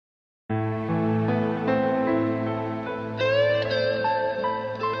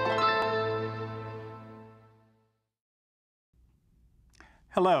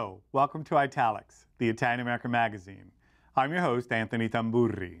Hello, welcome to Italics, the Italian-American magazine. I'm your host, Anthony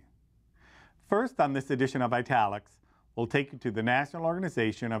Tamburri. First on this edition of Italics, we'll take you to the National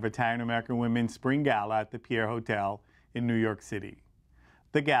Organization of Italian-American Women's Spring Gala at the Pierre Hotel in New York City.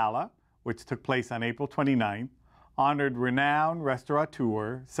 The gala, which took place on April 29th, honored renowned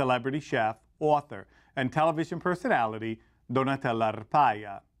restaurateur, celebrity chef, author, and television personality Donatella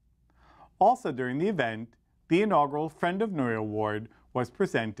Arpaia. Also during the event, the inaugural Friend of NOIAW Award was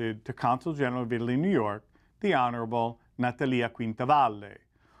presented to Consul General of Italy in New York, the Honorable Natalia Quintavalle,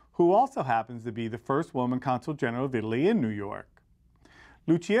 who also happens to be the first woman Consul General of Italy in New York.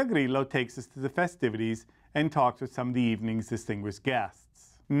 Lucia Grillo takes us to the festivities and talks with some of the evening's distinguished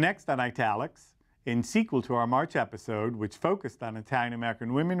guests. Next on Italics, in sequel to our March episode, which focused on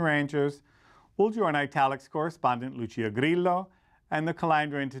Italian-American women ranchers, we'll join ITALICS Correspondent Lucia Grillo and the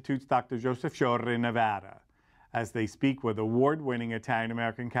Calandra Institute's Dr. Joseph Sciorra in Nevada, as they speak with award-winning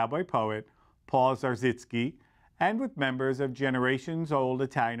Italian-American cowboy poet Paul Zarzyski and with members of generations-old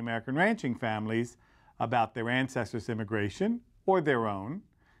Italian-American ranching families about their ancestors' immigration or their own,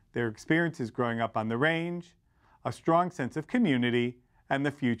 their experiences growing up on the range, a strong sense of community, and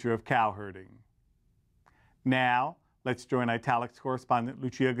the future of cow herding. Now, let's join Italics correspondent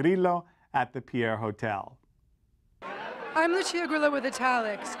Lucia Grillo at the Pierre Hotel. I'm Lucia Grillo with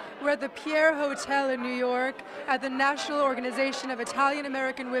Italics. We're at the Pierre Hotel in New York at the National Organization of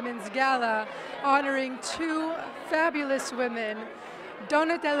Italian-American Women's Gala, honoring two fabulous women,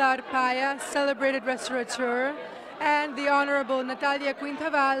 Donatella Arpaia, celebrated restaurateur, and the Honorable Natalia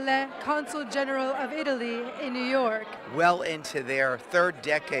Quintavalle, Consul General of Italy in New York. Well into their third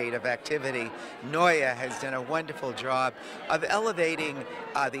decade of activity, NOIAW has done a wonderful job of elevating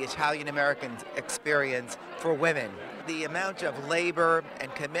the Italian-American experience for women. The amount of labor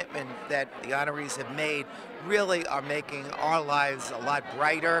and commitment that the honorees have made really are making our lives a lot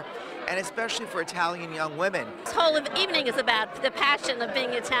brighter, and especially for Italian young women. This whole evening is about the passion of being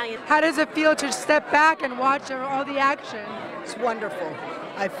Italian. How does it feel to step back and watch all the action? It's wonderful.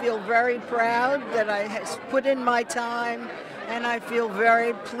 I feel very proud that I have put in my time, and I feel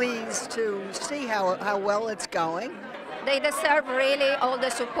very pleased to see how well it's going. They deserve really all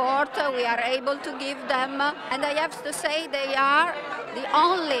the support we are able to give them, and I have to say they are the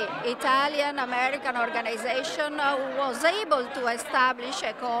only Italian-American organization who was able to establish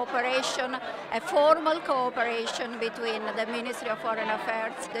a cooperation, a formal cooperation between the Ministry of Foreign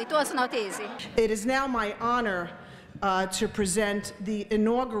Affairs. It was not easy. It is now my honor to present the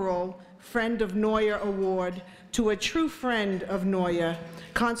inaugural Friend of NOIAW Award to a true friend of NOIAW,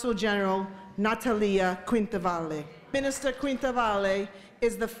 Consul General Natalia Quintavalle. Minister Quintavalle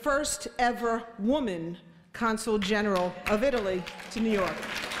is the first ever woman Consul General of Italy to New York.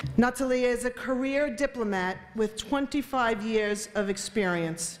 Natalia is a career diplomat with 25 years of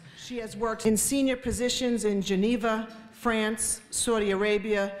experience. She has worked in senior positions in Geneva, France, Saudi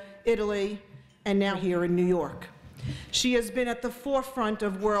Arabia, Italy, and now here in New York. She has been at the forefront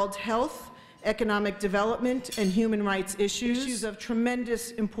of world health, economic development, and human rights issues of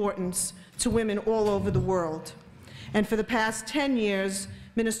tremendous importance to women all over the world. And for the past 10 years,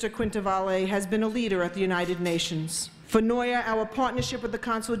 Minister Quintavalle has been a leader at the United Nations. For NOIAW, our partnership with the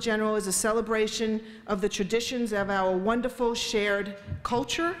Consul General is a celebration of the traditions of our wonderful shared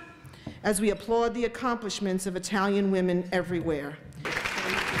culture as we applaud the accomplishments of Italian women everywhere.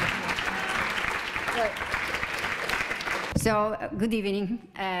 So, good evening.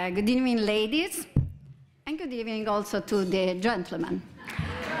 Good evening, ladies, and good evening also to the gentlemen.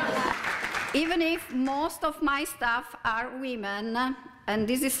 Even if most of my staff are women, and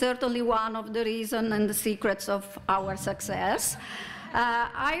this is certainly one of the reasons and the secrets of our success,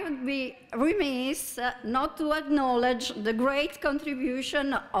 I would be remiss not to acknowledge the great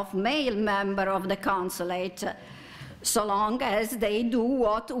contribution of male members of the consulate, so long as they do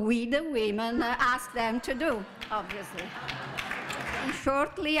what we, the women, ask them to do, obviously.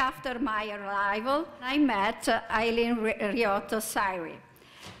 Shortly after my arrival, I met Eileen Riotto-Sirey,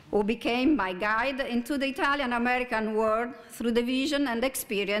 who became my guide into the Italian-American world through the vision and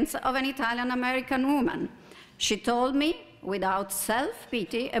experience of an Italian-American woman. She told me, without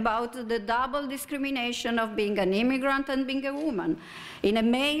self-pity, about the double discrimination of being an immigrant and being a woman in a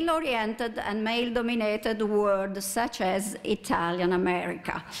male-oriented and male-dominated world such as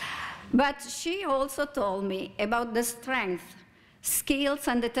Italian-America. But she also told me about the strength, skills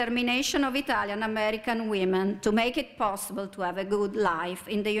and determination of Italian-American women to make it possible to have a good life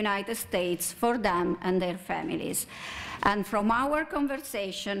in the United States for them and their families. And from our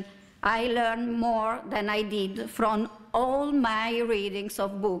conversation, I learned more than I did from all my readings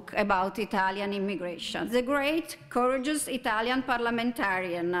of books about Italian immigration. The great, courageous Italian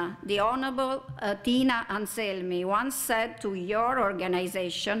parliamentarian, the Honorable Tina Anselmi, once said to your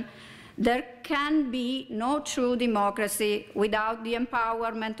organization, "There can be no true democracy without the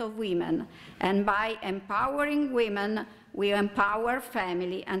empowerment of women, and by empowering women, we empower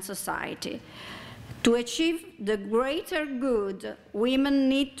family and society." To achieve the greater good, women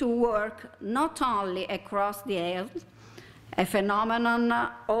need to work not only across the aisle, a phenomenon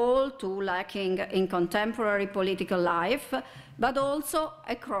all too lacking in contemporary political life, but also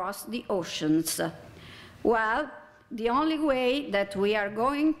across the oceans. Well, the only way that we are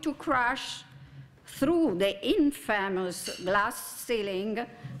going to crash through the infamous glass ceiling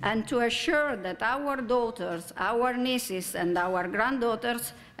and to assure that our daughters, our nieces, and our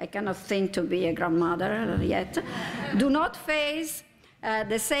granddaughters, I cannot think to be a grandmother yet, do not face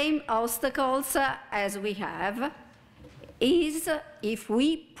the same obstacles as we have, is if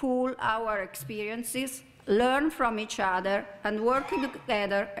we pool our experiences, learn from each other, and work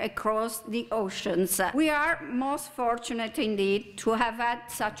together across the oceans. We are most fortunate indeed to have had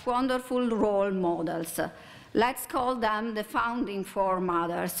such wonderful role models. Let's call them the founding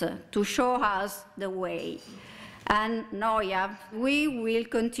foremothers to show us the way. And NOIAW, we will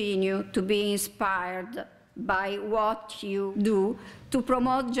continue to be inspired by what you do to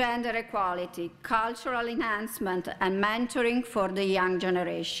promote gender equality, cultural enhancement, and mentoring for the young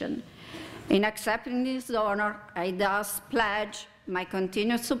generation. In accepting this honor, I thus pledge my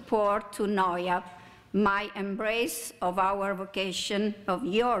continued support to NOIAW, my embrace of our vocation, of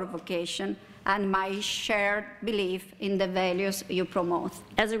your vocation, and my shared belief in the values you promote.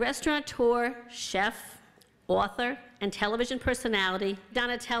 As a restaurateur, chef, author, and television personality,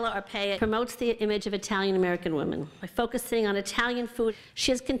 Donatella Arpaia promotes the image of Italian-American women. By focusing on Italian food,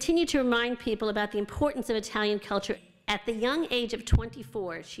 she has continued to remind people about the importance of Italian culture. At the young age of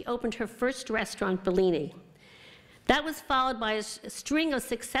 24, she opened her first restaurant, Bellini. That was followed by a string of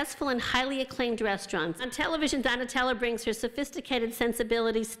successful and highly acclaimed restaurants. On television, Donatella brings her sophisticated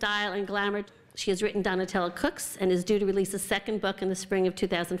sensibility, style, and glamour. She has written Donatella Cooks and is due to release a second book in the spring of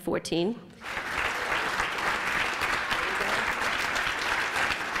 2014.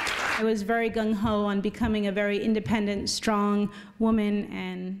 I was very gung-ho on becoming a very independent, strong woman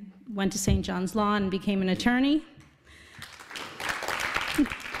and went to St. John's Law and became an attorney.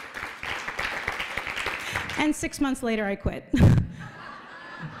 And 6 months later, I quit.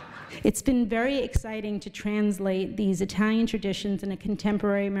 It's been very exciting to translate these Italian traditions in a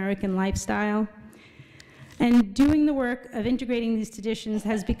contemporary American lifestyle. And doing the work of integrating these traditions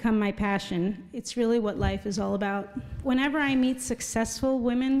has become my passion. It's really what life is all about. Whenever I meet successful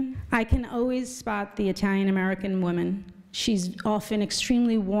women, I can always spot the Italian-American woman. She's often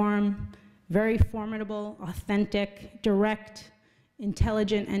extremely warm, very formidable, authentic, direct,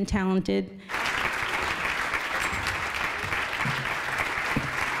 intelligent, and talented.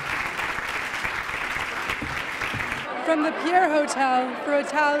 From the Pierre Hotel, for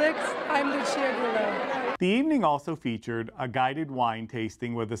Italics, I'm Lucia Grillo. The evening also featured a guided wine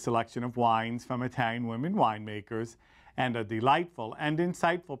tasting with a selection of wines from Italian women winemakers and a delightful and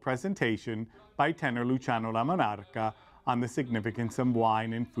insightful presentation by tenor Luciano La Monarca on the significance of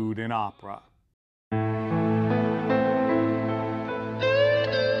wine and food in opera.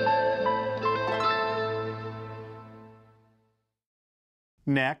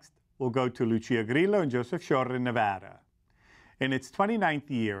 Next, we'll go to Lucia Grillo and Joseph Sciorra in Nevada. In its 29th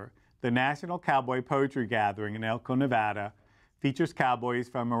year, the National Cowboy Poetry Gathering in Elko, Nevada, features cowboys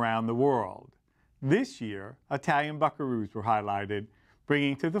from around the world. This year, Italian buckaroos were highlighted,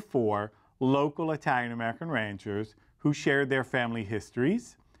 bringing to the fore local Italian-American ranchers who shared their family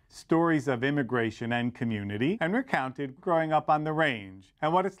histories, stories of immigration and community, and recounted growing up on the range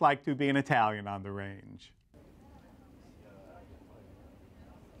and what it's like to be an Italian on the range.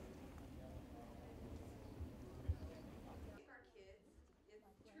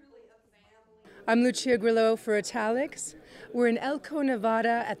 I'm Lucia Grillo for Italics. We're in Elko,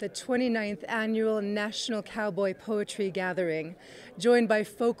 Nevada at the 29th Annual National Cowboy Poetry Gathering. Joined by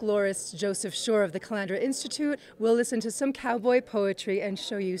folklorist Joseph Sciorra of the Calandra Institute, we'll listen to some cowboy poetry and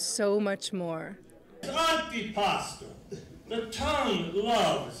show you so much more. Antipasto. The tongue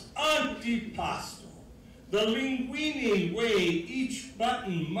loves antipasto. The linguini weigh each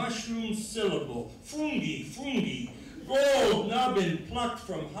button mushroom syllable. Fungi, fungi. Gold nubbin plucked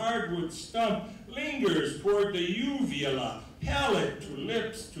from hardwood stump lingers toward the uvula, pellet to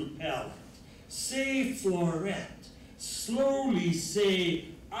lips to pellet. Say floret, slowly say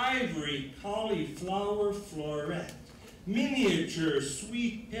ivory cauliflower floret. miniature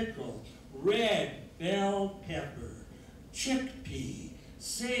sweet pickle, red bell pepper, chickpea,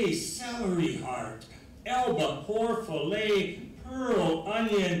 say celery heart, albacore fillet, pearl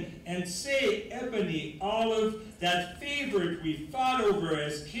onion, and say ebony olive, that favorite we fought over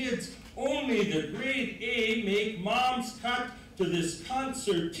as kids. Only the grade A make mom's cut to this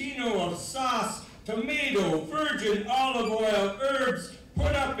concertino of sauce, tomato, virgin olive oil, herbs,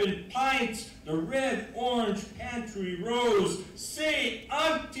 put up in pints, the red-orange pantry rose, say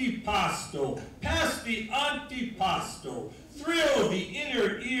antipasto, pass the antipasto, thrill the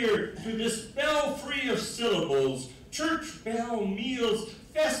inner ear to this bell free of syllables, church bell meals,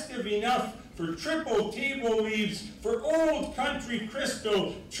 festive enough for triple table leaves, for old country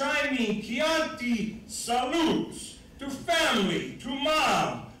crystal, chiming Chianti salutes, to family, to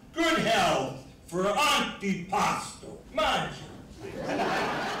mom, good health, for antipasto. Mangia.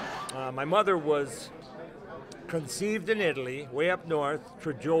 My mother was conceived in Italy, way up north,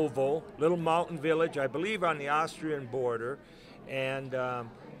 Trejovo, little mountain village, I believe on the Austrian border, and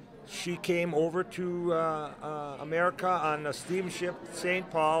she came over to America on a steamship, St.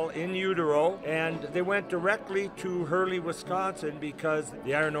 Paul, in utero, and they went directly to Hurley, Wisconsin, because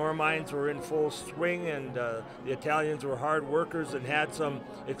the iron ore mines were in full swing, and the Italians were hard workers and had some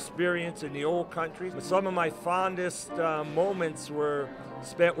experience in the old country. But some of my fondest moments were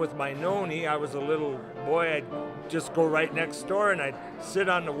spent with my noni. I was a little boy. I'd just go right next door, and I'd sit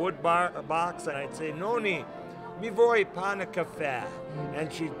on the wood box, and I'd say, "Noni, mi vuoi pane caffè?"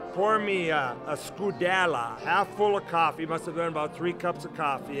 And she'd pour me a scudella, half full of coffee, must have been about 3 cups of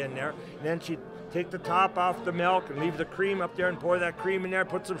coffee in there. And then she'd take the top off the milk and leave the cream up there and pour that cream in there,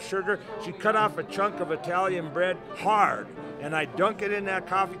 put some sugar. She'd cut off a chunk of Italian bread hard, and I'd dunk it in that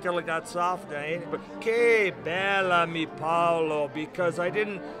coffee till it got soft, and I ate it. But che bella mi Paolo, because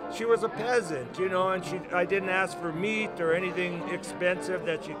she was a peasant, you know, and I didn't ask for meat or anything expensive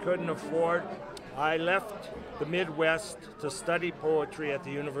that she couldn't afford. I left the Midwest to study poetry at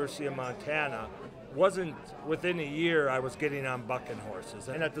the University of Montana. Wasn't within a year I was getting on bucking horses,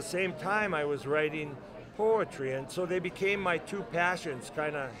 and at the same time I was writing poetry, and so they became my two passions,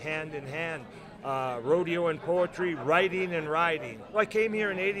 kind of hand in hand. Rodeo and poetry, writing and riding. Well, I came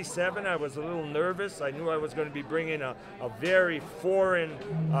here in '87. I was a little nervous. I knew I was going to be bringing a very foreign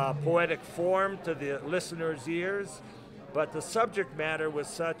poetic form to the listeners' ears, but the subject matter was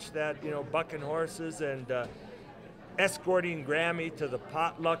such that, you know, bucking horses and escorting Grammy to the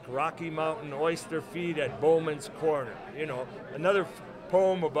potluck Rocky Mountain oyster feed at Bowman's Corner. You know, another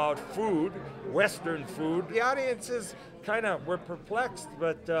poem about food, Western food. The audiences kind of were perplexed,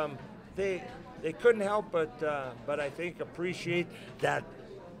 but they couldn't help but I think appreciate that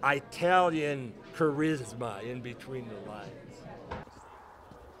Italian charisma in between the lines.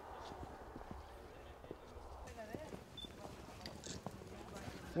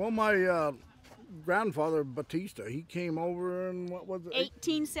 Well, my grandfather, Batista, he came over in, what was it?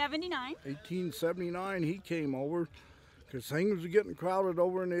 1879. 1879, he came over because things were getting crowded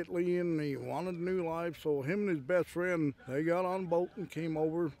over in Italy and he wanted a new life. So him and his best friend, they got on a boat and came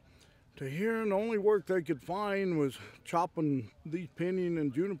over to here, and the only work they could find was chopping these pinyon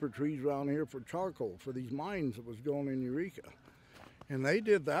and juniper trees around here for charcoal for these mines that was going in Eureka. And they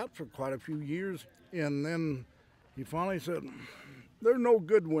did that for quite a few years, and then he finally said, "There's no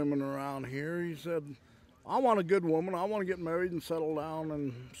good women around here." He said, "I want a good woman. I want to get married and settle down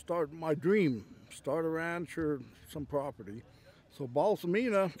and start my dream, start a ranch or some property." So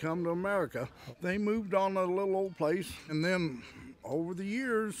Balsamina come to America. They moved on to a little old place, and then over the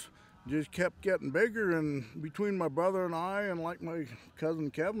years, just kept getting bigger, and between my brother and I, and like my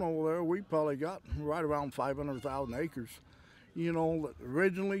cousin Kevin over there, we probably got right around 500,000 acres, you know, that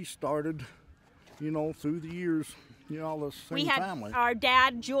originally started, you know, through the years, you know, the same family. We had our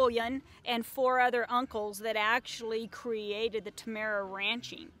dad, Julian, and 4 other uncles that actually created the Tamera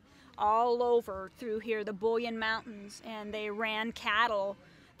ranching all over through here, the Bullion Mountains, and they ran cattle.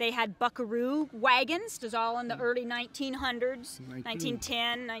 They had buckaroo wagons. It was all in the early 1900s,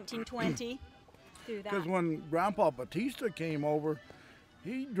 1910, 1920, through that. Because when Grandpa Batista came over,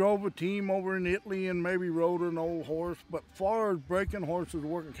 he drove a team over in Italy and maybe rode an old horse, but far as breaking horses,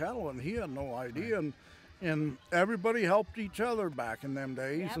 working cattle, and he had no idea. And everybody helped each other back in them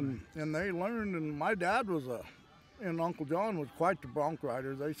days, yep. and they learned. And my dad and Uncle John was quite the bronc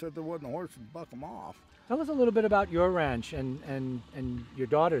riders. They said there wasn't a horse to buck them off. Tell us a little bit about your ranch and your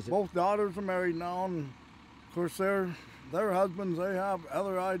daughters. Both daughters are married now, and of course their husbands, they have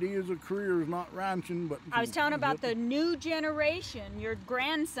other ideas of careers, not ranching. But I was telling about the new generation, your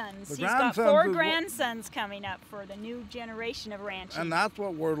grandsons. He's got 4 grandsons coming up for the new generation of ranching. And that's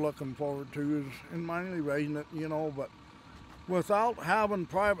what we're looking forward to, is mainly raising it, you know. But Without having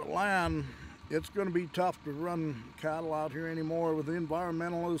private land, it's going to be tough to run cattle out here anymore with the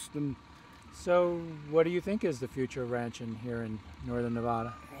environmentalists. And so what do you think is the future of ranching here in northern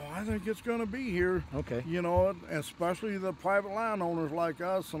Nevada? well, I think it's going to be here. Okay. You know, especially the private landowners like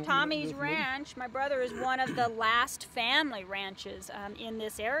us. And Tommy's Ranch, my brother, is one of the last family ranches in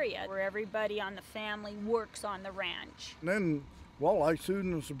this area where everybody on the family works on the ranch. And then, well, like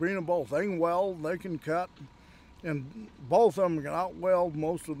Susan and Sabrina both, they can weld, they can cut. And both of them can out-weld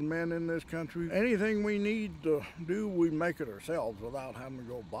most of the men in this country. Anything we need to do, we make it ourselves without having to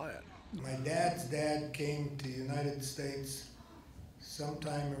go buy it. My dad's dad came to the United States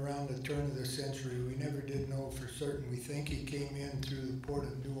sometime around the turn of the century. We never did know for certain. We think he came in through the port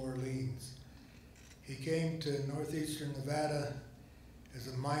of New Orleans. He came to northeastern Nevada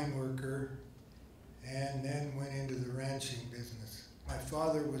as a mine worker and then went into the ranching business. My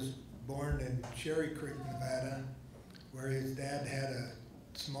father was born in Cherry Creek, Nevada, where his dad had a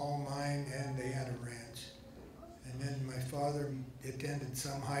small mine and they had a ranch. And then my father attended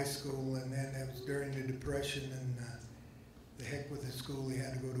some high school, and then it was during the Depression, and the heck with the school, he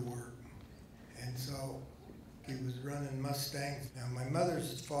had to go to work. And so he was running Mustangs. Now my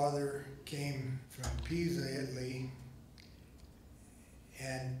mother's father came from Pisa, Italy,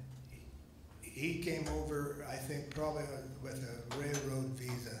 and he came over, I think, probably with a railroad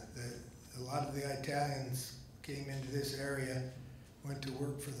visa. A lot of the Italians came into this area, went to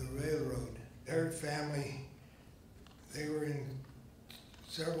work for the railroad. Their family, they were in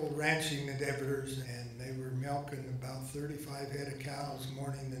several ranching endeavors, and they were milking about 35 head of cows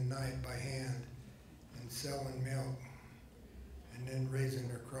morning and night by hand, and selling milk, and then raising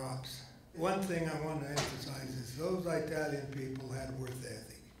their crops. One thing I want to emphasize is those Italian people had work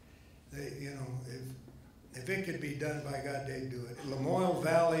ethic. They, you know, if it could be done by God, they'd do it. Lamoille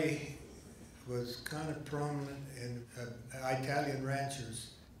Valley was kind of prominent in Italian ranchers.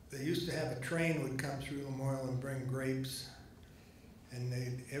 They used to have a train would come through Lamoille and bring grapes, and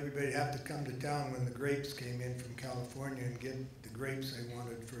everybody'd have to come to town when the grapes came in from California and get the grapes they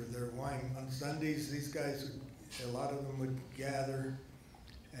wanted for their wine. On Sundays, these guys, a lot of them would gather,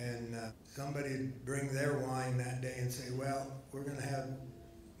 and somebody'd bring their wine that day and say, well, we're going to have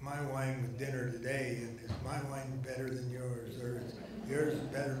my wine with dinner today, and is my wine better than yours, or is yours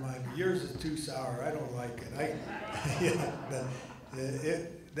better than mine? Yours is too sour, I don't like it. Yeah, but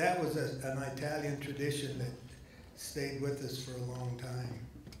that was an Italian tradition that stayed with us for a long time.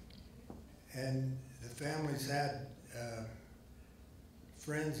 And the families had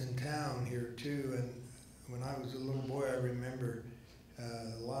friends in town here too, and when I was a little boy, I remember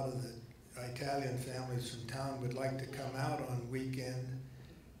a lot of the Italian families from town would like to come out on weekend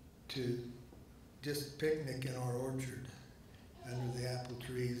to just picnic in our orchard under the apple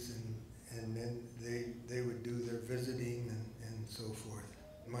trees, and then they would do their visiting and so forth.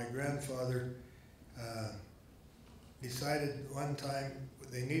 My grandfather decided one time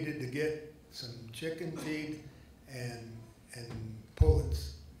they needed to get some chicken feed and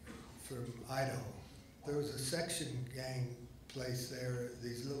pullets from Idaho. There was a section gang place there,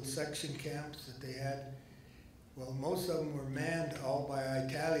 these little section camps that they had. Well, most of them were manned all by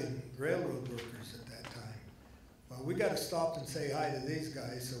Italian railroad workers at that time. Well, we got to stop and say hi to these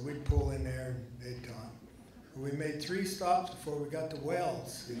guys, so we'd pull in there and they'd talk. We made 3 stops before we got to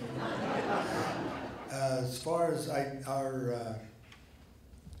Wells. You know. As far as our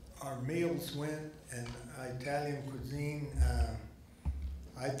meals went and Italian cuisine,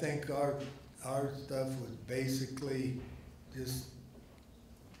 I think our stuff was basically just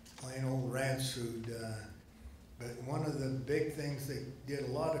plain old ranch food. But one of the big things they did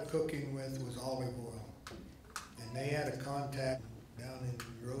a lot of cooking with was olive oil. And they had a contact down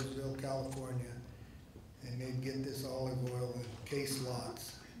in Roseville, California, and they'd get this olive oil in case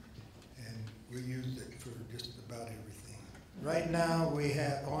lots. And we used it for just about everything. Right now we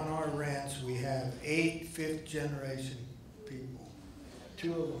have, on our ranch, we have 8 fifth-generation people.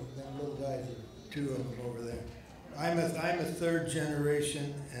 2 of them, them little guys are 2 of them over there. I'm a 3rd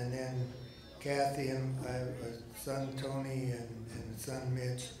generation, and then Kathy and I have a son Tony and a son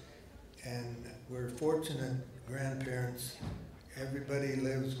Mitch, and we're fortunate grandparents. Everybody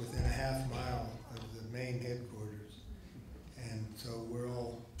lives within a half mile of the main headquarters, and so we're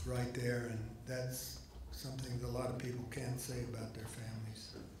all right there, and that's something that a lot of people can't say about their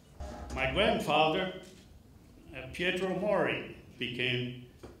families. My grandfather, Pietro Mori, became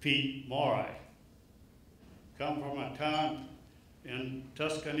Pete Mori. Come from a town in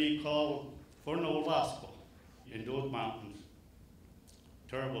Tuscany called Forno Lasco, in those mountains.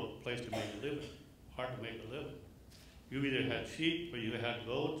 Terrible place to make a living, hard to make a living. You either had sheep or you had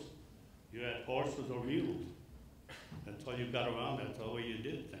goats, you had horses or mules. That's all you got around. That's the way you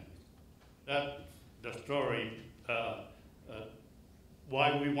did things. That's the story.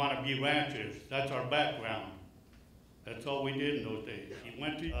 Why we want to be ranchers. That's our background. That's all we did in those days. He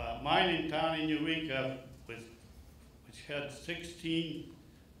went to a mining town in Eureka, which had 16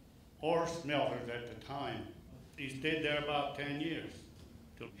 ore smelters at the time. He stayed there about 10 years,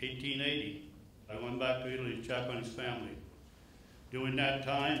 till 1880. I went back to Italy to check on his family. During that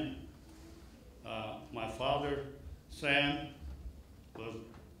time, my father, Sam,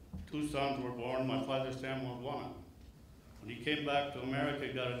 two sons were born. My father, Sam, was one of them. When he came back to America,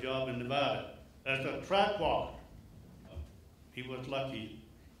 he got a job in Nevada as a track walker. He was lucky.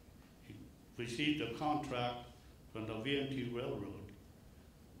 He received a contract from the V&T Railroad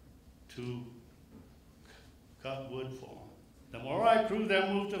to cut wood for him. The Morai crew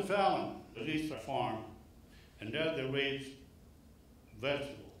then moved to Fallon, the Easter farm, and there they raised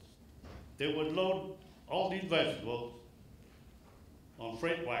vegetables. They would load all these vegetables on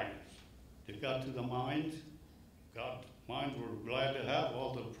freight wagons. They got to the mines. Mines were glad to have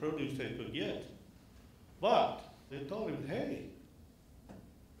all the produce they could get. But they told him, hey,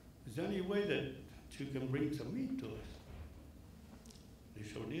 is there any way that you can bring some meat to us? They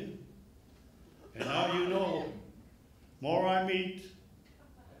sure did. And now you know, Morai meat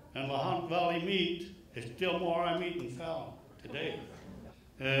and LaHunt Valley meat is still Morai meat in Fallon today.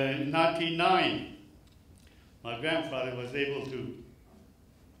 In 1909, my grandfather was able to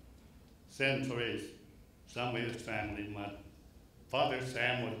send for some of his family. My father,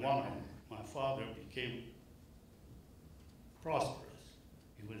 Sam, was one of them. My father became prosperous.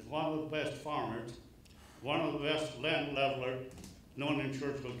 He was one of the best farmers, one of the best land levelers known in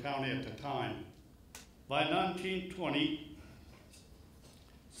Churchill County at the time. By 1920,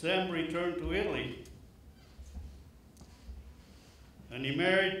 Sam returned to Italy, and he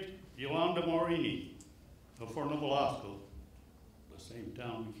married Yolanda Morini of Forno Velasco, the same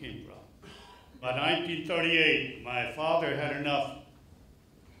town we came from. By 1938, my father had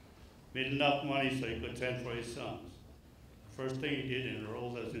made enough money so he could send for his sons. The first thing he did,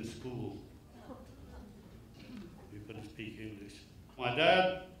 enrolled us in school. We couldn't speak English. My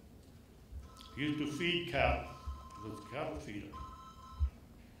dad used to feed cattle. He was a cattle feeder.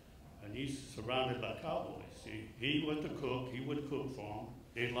 And he's surrounded by cowboys. See, he was the cook. He would cook for them.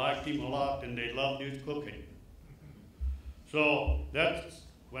 They liked him a lot, and they loved his cooking. So that's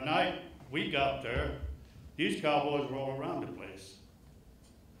when we got there. These cowboys were all around the place,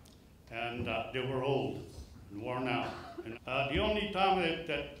 and they were old and worn out. And the only time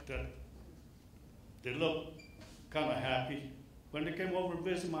that they looked kind of happy when they came over to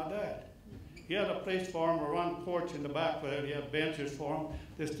visit my dad. He had a place for them, a run porch in the back where he had benches for them.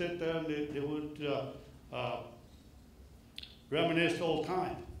 They sit there and they would reminisce old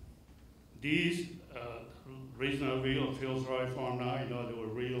time. These, reason I feel sorry for them now, you know, they were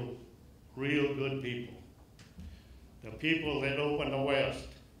real good people. The people that opened the West.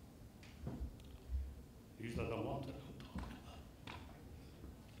 These are the ones that I'm talking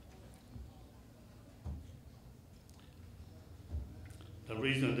about. The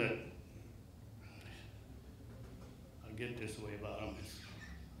reason that I get this way about them is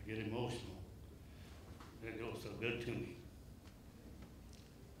I get emotional. They go so good to me.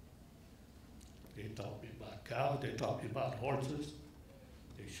 They taught me about cows, they taught me about horses.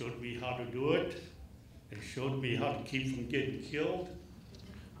 They showed me how to do it. They showed me how to keep from getting killed,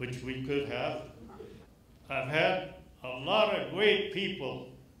 which we could have. I've had a lot of great people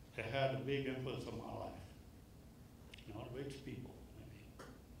that had a big influence on my life. Not rich people,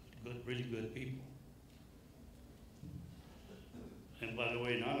 I mean, really good people. And by the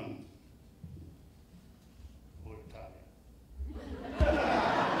way, none of them were Italian.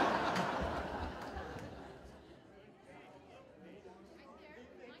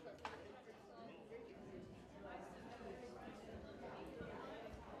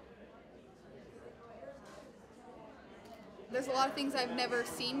 There's a lot of things I've never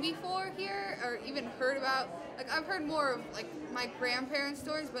seen before here or even heard about. Like I've heard more of like my grandparents'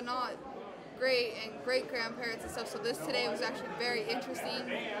 stories, but not great and great grandparents and stuff. So this today was actually very interesting.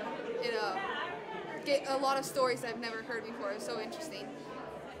 It get a lot of stories I've never heard before. It was so interesting.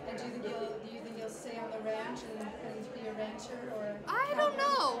 And do you think you'll stay on the ranch and be a rancher, or? I don't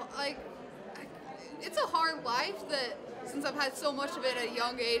know. Like it's a hard life that since I've had so much of it at a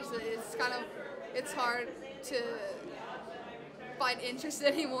young age that it's hard to find interest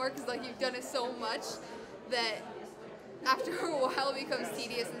anymore because like you've done it so much that after a while it becomes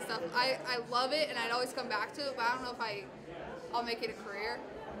tedious and stuff. I love it and I'd always come back to it, but I don't know if I'll make it a career.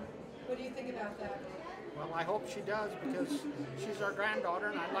 What do you think about that? Well, I hope she does because she's our granddaughter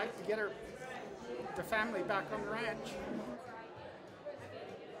and I'd like to get her the family back on the ranch.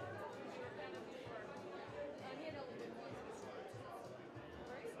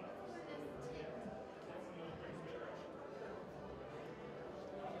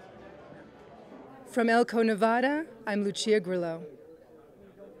 From Elko, Nevada, I'm Lucia Grillo.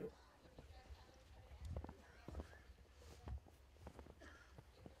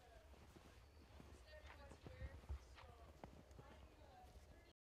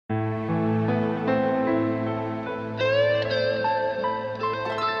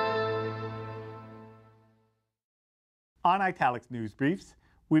 On Italics News Briefs,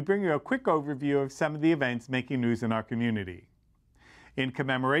 we bring you a quick overview of some of the events making news in our community. In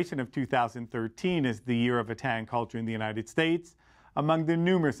commemoration of 2013 as the Year of Italian Culture in the United States, among the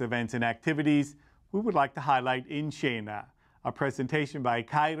numerous events and activities, we would like to highlight In Scena, a presentation by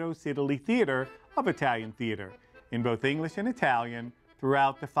Cairo's Italy Theater of Italian theater, in both English and Italian,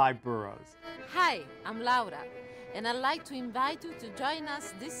 throughout the 5 boroughs. Hi, I'm Laura, and I'd like to invite you to join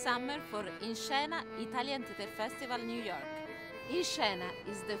us this summer for In Scena Italian Theater Festival New York. In Scena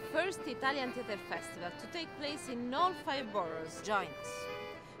is the first Italian theater festival to take place in all 5 boroughs. Join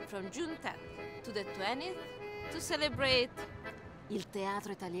us from June 10th to the 20th to celebrate il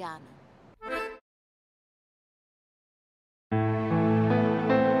teatro italiano.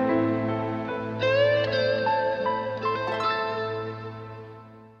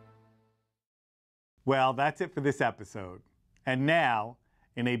 Well, that's it for this episode. And now,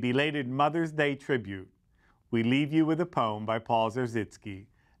 in a belated Mother's Day tribute, we leave you with a poem by Paul Zarzyski,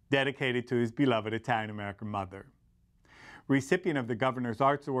 dedicated to his beloved Italian-American mother. Recipient of the Governor's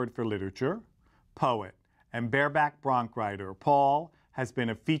Arts Award for Literature, poet, and bareback bronc writer, Paul has been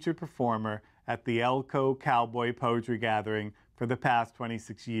a featured performer at the Elko Cowboy Poetry Gathering for the past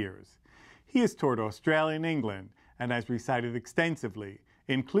 26 years. He has toured Australia and England and has recited extensively,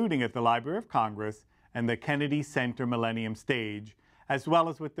 including at the Library of Congress and the Kennedy Center Millennium Stage, as well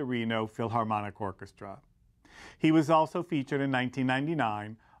as with the Reno Philharmonic Orchestra. He was also featured in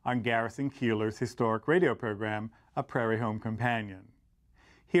 1999 on Garrison Keillor's historic radio program, A Prairie Home Companion.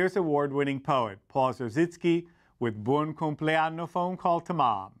 Here's award-winning poet Paul Zarzyski with Buon Compleanno phone call to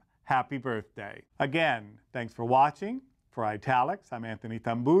Mom. Happy birthday. Again, thanks for watching. For Italics, I'm Anthony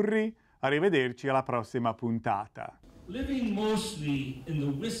Tamburri. Arrivederci alla prossima puntata. Living mostly in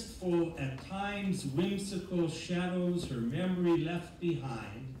the wistful, at times whimsical shadows her memory left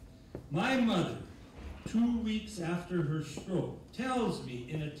behind, my mother, 2 weeks after her stroke, tells me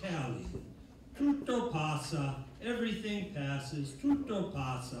in Italian, tutto passa, everything passes, tutto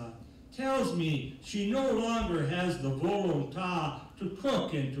passa, tells me she no longer has the volontà to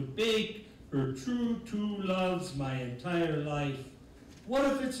cook and to bake her true two loves my entire life. What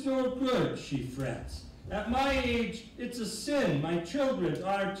if it's no good, she frets. At my age, it's a sin my children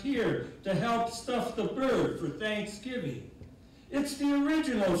aren't here to help stuff the bird for Thanksgiving. It's the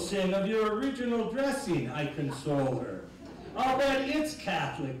original sin of your original dressing, I console her. I'll bet it's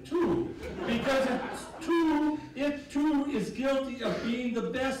Catholic, too, because it too is guilty of being the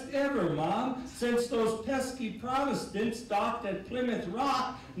best ever, Mom, since those pesky Protestants docked at Plymouth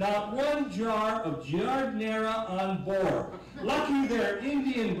Rock not one jar of giardiniera on board. Lucky their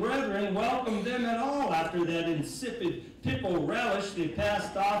Indian brethren welcomed them at all after that insipid pickle relish they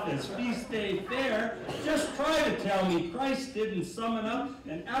passed off as feast day fare. Just try to tell me Christ didn't summon up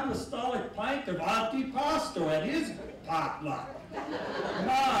an apostolic pint of antipasto at his potluck.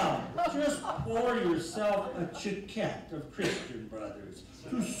 Mom, just pour yourself a chiquette of Christian brothers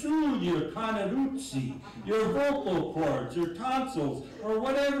to soothe your canaruzzi, your vocal cords, your tonsils, or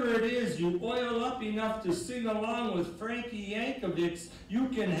whatever it is you oil up enough to sing along with Frankie Yankovic's You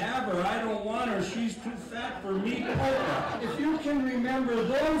Can Have Her, I Don't Want Her, She's Too Fat For Me polka. If you can remember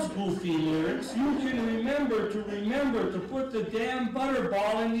those goofy lyrics, you can remember to put the damn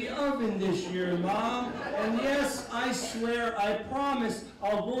butterball in the oven this year, Mom. And yes, I swear, I promise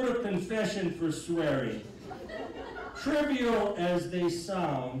I'll go to confession for swearing. Trivial as they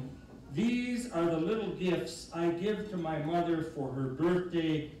sound, these are the little gifts I give to my mother for her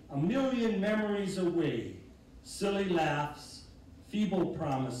birthday, a million memories away. Silly laughs, feeble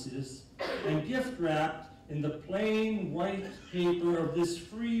promises, and gift wrapped in the plain white paper of this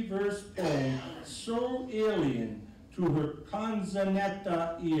free verse poem, so alien to her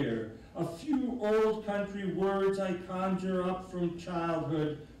canzonetta ear. A few old country words I conjure up from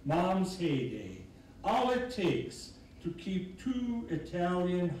childhood, Mom's heyday. All it takes to keep two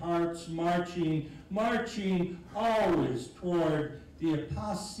Italian hearts marching always toward the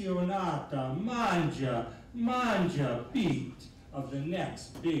appassionata mangia beat of the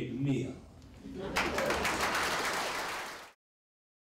next big meal.